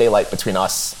fair amount of daylight between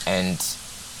us and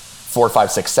 4,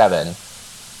 5, 6, 7.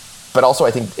 But also,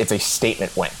 I think it's a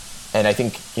statement win. And I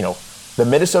think, the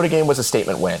Minnesota game was a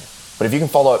statement win. But if you can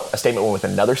follow up a statement win with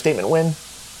another statement win,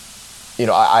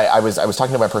 I was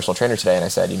talking to my personal trainer today, and I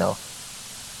said,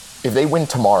 if they win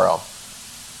tomorrow,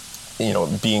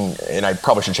 and I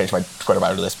probably should change my Twitter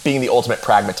bio to this, being the ultimate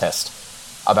pragmatist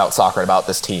about soccer and about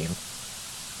this team,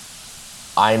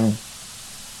 I'm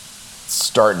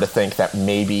starting to think that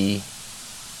maybe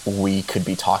we could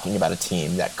be talking about a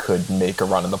team that could make a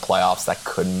run in the playoffs, that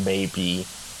could maybe,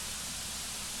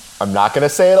 I'm not going to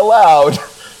say it aloud,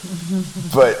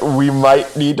 but we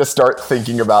might need to start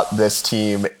thinking about this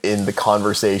team in the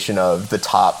conversation of the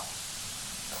top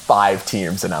 5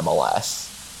 teams in MLS.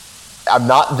 I'm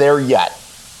not there yet.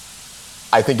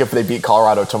 I think if they beat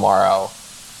Colorado tomorrow,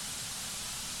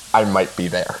 I might be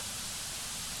there.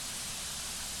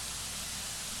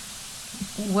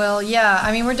 Well, yeah,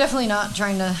 I mean, we're definitely not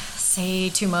trying to say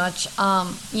too much.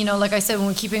 Like I said, when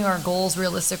we're keeping our goals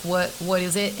realistic, what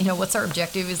is it? What's our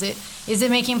objective? Is it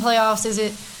making playoffs?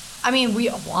 We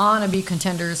want to be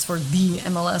contenders for the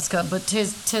MLS Cup, but to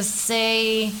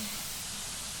say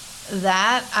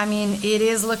that, it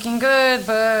is looking good,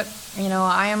 but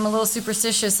I am a little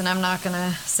superstitious, and I'm not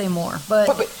gonna say more. But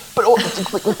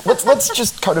let's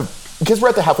just kind of, because we're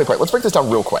at the halfway point, let's break this down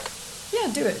real quick.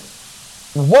 Yeah, do it.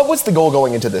 What was the goal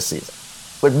going into this season?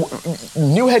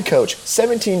 New head coach,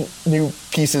 17 new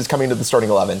pieces coming to the starting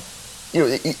 11.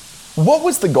 What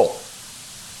was the goal?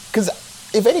 Because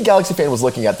if any Galaxy fan was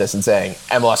looking at this and saying,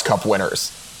 MLS Cup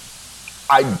winners,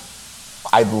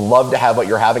 I'd love to have what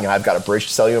you're having, and I've got a bridge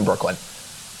to sell you in Brooklyn.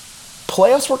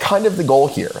 Playoffs were kind of the goal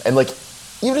here. And,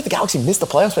 even if the Galaxy missed the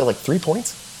playoffs by, 3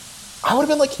 points, I would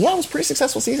have been yeah, it was a pretty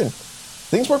successful season.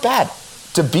 Things weren't bad.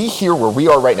 To be here where we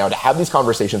are right now, to have these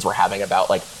conversations we're having about,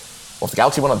 if the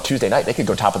Galaxy won on Tuesday night, they could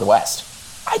go top of the West.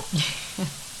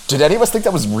 Did any of us think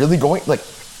that was really going,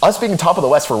 us being top of the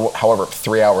West for however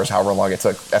 3 hours, however long it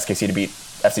took SKC to beat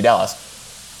FC Dallas,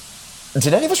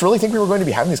 did any of us really think we were going to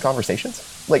be having these conversations?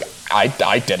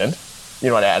 I didn't,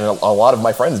 and a lot of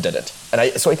my friends didn't.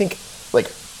 And so I think,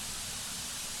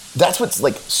 that's what's,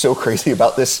 so crazy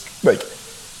about this,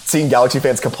 seeing Galaxy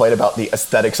fans complain about the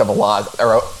aesthetics of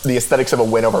the aesthetics of a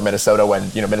win over Minnesota when,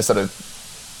 Minnesota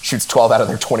shoots 12 out of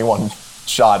their 21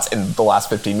 shots in the last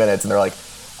 15 minutes, and they're like,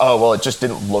 oh, well, it just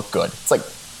didn't look good. It's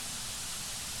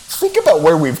think about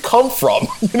where we've come from,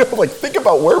 think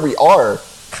about where we are.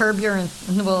 Curb your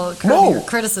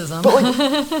criticism. But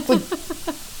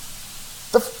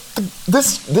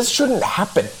this shouldn't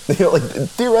happen.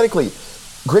 Theoretically,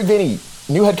 Greg Vanney,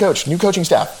 new head coach, new coaching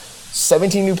staff,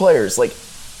 17 new players.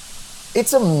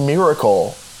 It's a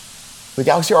miracle the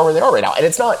Galaxy are where they are right now. And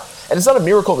it's not a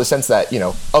miracle in the sense that,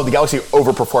 the Galaxy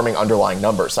overperforming underlying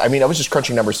numbers. I was just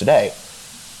crunching numbers today.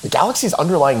 The Galaxy's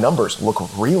underlying numbers look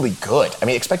really good.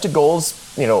 Expected goals,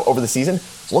 over the season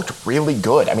looked really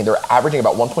good. They're averaging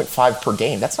about 1.5 per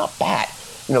game. That's not bad.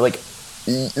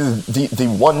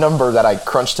 The one number that I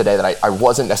crunched today that I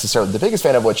wasn't necessarily the biggest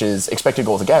fan of, which is expected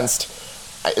goals against,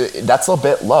 that's a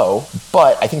bit low,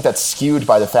 but I think that's skewed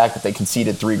by the fact that they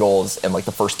conceded 3 goals in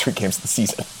the first 3 games of the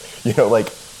season.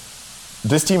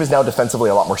 This team is now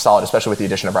defensively a lot more solid, especially with the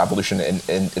addition of Revolution in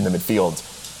the midfield.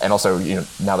 And also,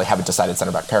 now they haven't decided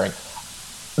center back pairing.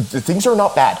 The things are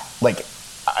not bad.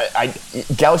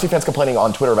 Galaxy fans complaining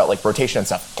on Twitter about rotation and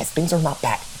stuff. Guys, things are not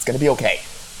bad. It's going to be okay.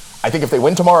 I think if they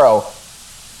win tomorrow,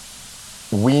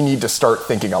 we need to start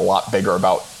thinking a lot bigger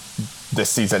about this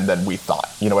season than we thought.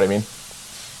 You know what I mean?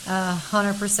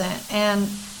 100%. And,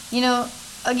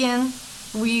 again,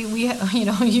 we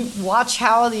you watch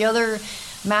how the other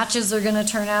matches are going to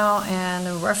turn out, and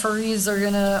the referees are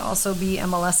going to also be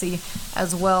MLS-y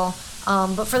as well.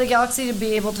 But for the Galaxy to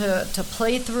be able to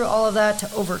play through all of that,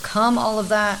 to overcome all of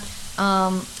that,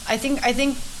 I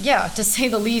think, yeah, to say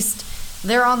the least,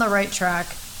 they're on the right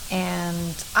track.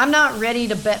 And I'm not ready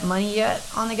to bet money yet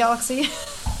on the Galaxy.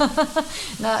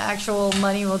 Not actual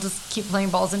money. We'll just keep playing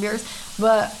balls and beers.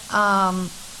 But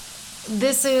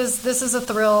this is a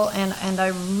thrill, and I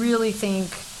really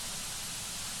think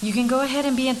you can go ahead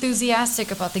and be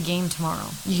enthusiastic about the game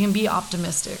tomorrow. You can be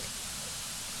optimistic.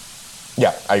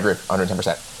 Yeah, I agree,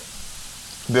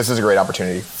 110%. This is a great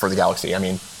opportunity for the Galaxy.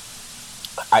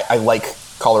 I like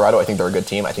Colorado. I think they're a good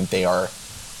team. I think they are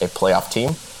a playoff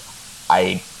team.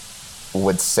 I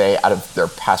would say out of their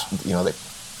past,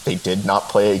 they did not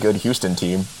play a good Houston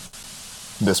team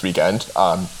this weekend.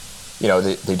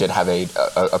 They did have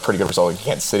a pretty good result in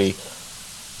Kansas City.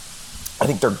 I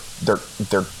think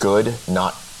they're good,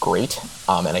 not great.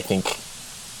 And I think,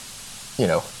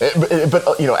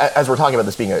 but as we're talking about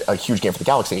this being a huge game for the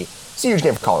Galaxy, it's a huge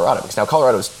game for Colorado because now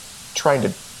Colorado's trying to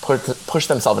push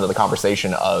themselves into the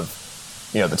conversation of,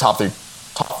 the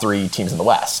top three teams in the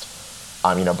West.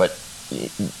 But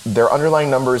their underlying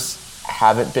numbers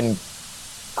haven't been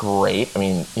great. I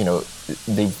mean,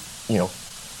 they've,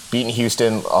 beaten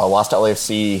Houston, lost to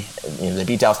LAFC, they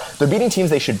beat Dallas. They're beating teams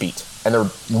they should beat, and they're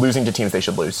losing to teams they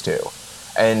should lose to.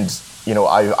 And,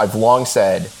 I've long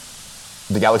said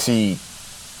the Galaxy,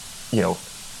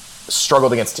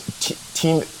 struggled against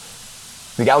team.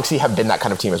 The Galaxy have been that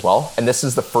kind of team as well. And this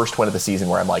is the first win of the season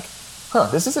where I'm like,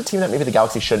 this is a team that maybe the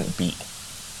Galaxy shouldn't beat.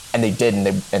 And they did, and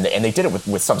they did it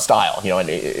with some style, and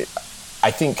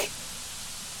I think,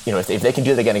 if they can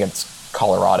do it again against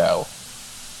Colorado,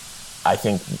 I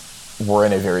think we're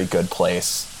in a very good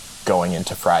place going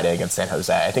into Friday against San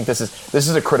Jose. I think this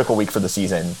is a critical week for the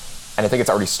season, and I think it's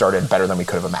already started better than we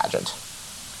could have imagined.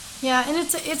 Yeah, and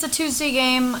it's a Tuesday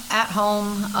game at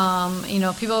home.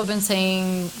 People have been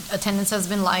saying attendance has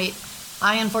been light.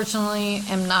 I unfortunately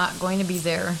am not going to be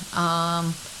there.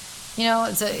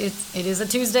 It is a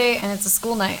Tuesday and it's a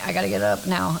school night. I got to get up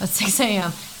now at 6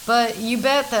 a.m. But you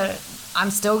bet that I'm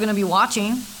still going to be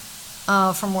watching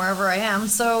from wherever I am.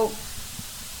 So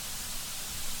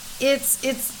it's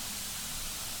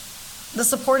the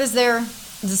support is there.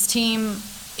 This team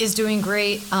is doing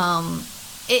great.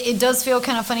 It does feel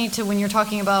kind of funny when you're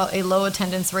talking about a low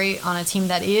attendance rate on a team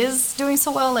that is doing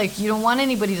so well. Like, you don't want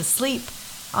anybody to sleep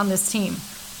on this team.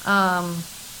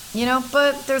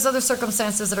 But there's other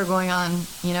circumstances that are going on.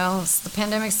 The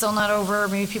pandemic's still not over.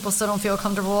 Maybe people still don't feel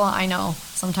comfortable. I know.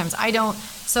 Sometimes I don't.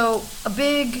 So a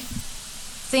big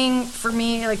thing for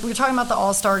me, like we were talking about the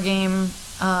All-Star game,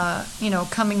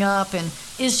 coming up, and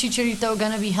is Chicharito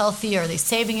going to be healthy? Are they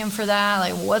saving him for that?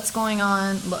 Like, what's going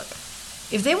on? Look,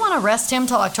 if they want to rest him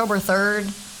till October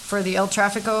 3rd for the El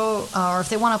Tráfico, or if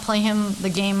they want to play him the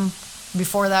game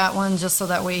before that one, just so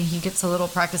that way he gets a little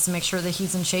practice to make sure that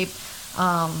he's in shape,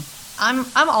 I'm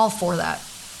all for that.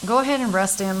 Go ahead and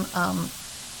rest him.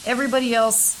 Everybody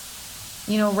else,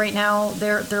 right now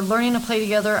they're learning to play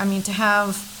together. I mean, to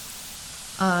have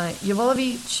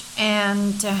Jovolovic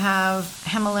and to have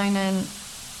Hämäläinen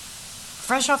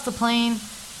fresh off the plane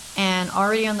and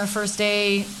already on their first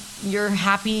day, you're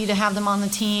happy to have them on the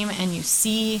team and you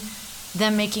see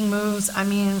them making moves. I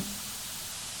mean,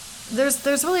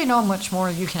 there's really not much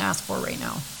more you can ask for right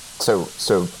now. So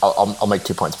I'll make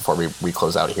 2 points before we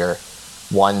close out here.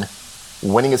 One,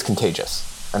 winning is contagious,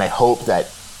 and I hope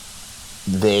that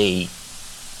they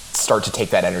start to take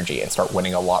that energy and start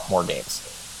winning a lot more games.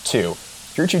 Two,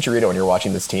 if you're Chicharito and you're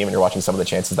watching this team and you're watching some of the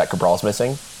chances that Cabral's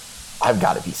missing, I've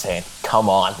got to be saying, come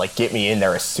on, like, get me in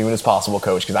there as soon as possible,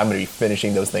 coach, because I'm going to be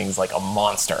finishing those things like a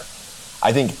monster.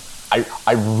 I think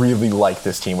I really like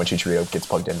this team when Chicharito gets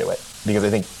plugged into it, because I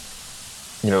think,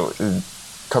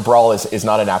 Cabral is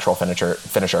not a natural finisher,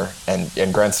 and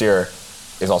Grandsir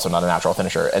is also not a natural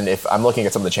finisher. And if I'm looking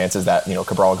at some of the chances that,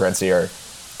 Cabral, Grandsir,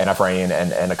 and Efrain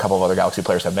and a couple of other Galaxy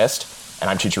players have missed, and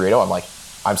I'm Chicharito, I'm like,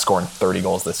 I'm scoring 30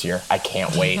 goals this year. I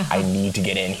can't wait. I need to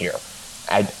get in here.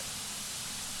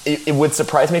 It would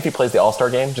surprise me if he plays the All-Star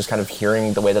game, just kind of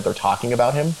hearing the way that they're talking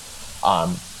about him.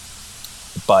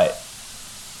 But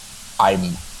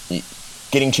I'm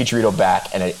getting Chicharito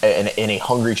back, and a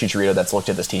hungry Chicharito that's looked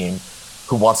at this team,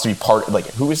 who wants to be part, like,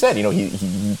 who has said,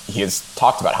 he has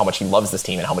talked about how much he loves this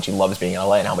team and how much he loves being in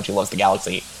LA and how much he loves the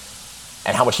Galaxy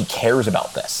and how much he cares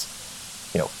about this.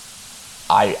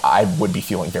 I would be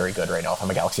feeling very good right now if I'm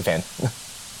a Galaxy fan.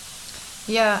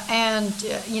 Yeah, and,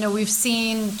 we've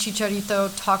seen Chicharito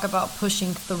talk about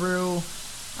pushing through.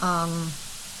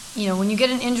 When you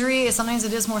get an injury, sometimes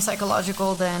it is more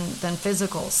psychological than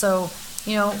physical. So,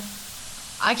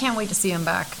 I can't wait to see him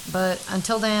back. But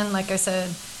until then, like I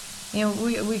said,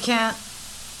 we can't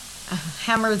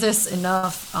hammer this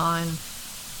enough on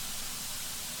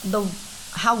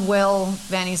how well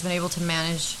Vanny's been able to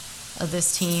manage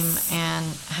this team and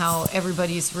how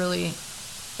everybody's really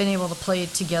been able to play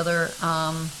together.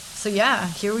 So yeah,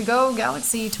 here we go,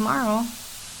 Galaxy tomorrow.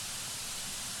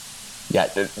 Yeah.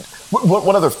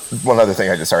 One other thing.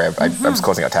 I was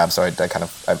closing out tabs, so I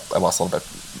lost a little bit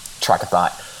track of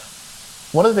thought.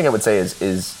 One other thing I would say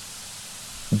is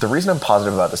the reason I'm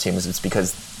positive about this team is it's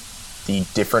because the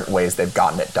different ways they've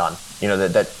gotten it done.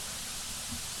 The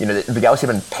Galaxy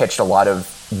have been pitched a lot of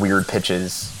weird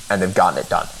pitches and they've gotten it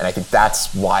done, and I think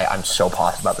that's why I'm so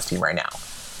positive about this team right now.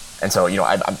 And so,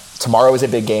 tomorrow is a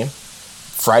big game.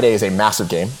 Friday is a massive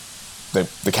game. The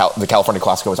California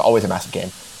Classico is always a massive game.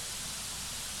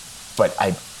 But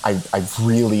I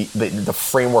really, the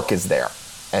framework is there.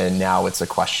 And now it's a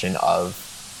question of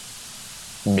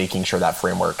making sure that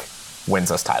framework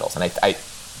wins us titles. And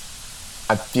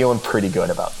I'm feeling pretty good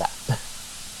about that.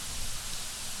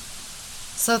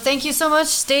 So thank you so much.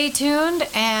 Stay tuned,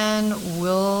 and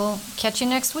we'll catch you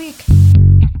next week.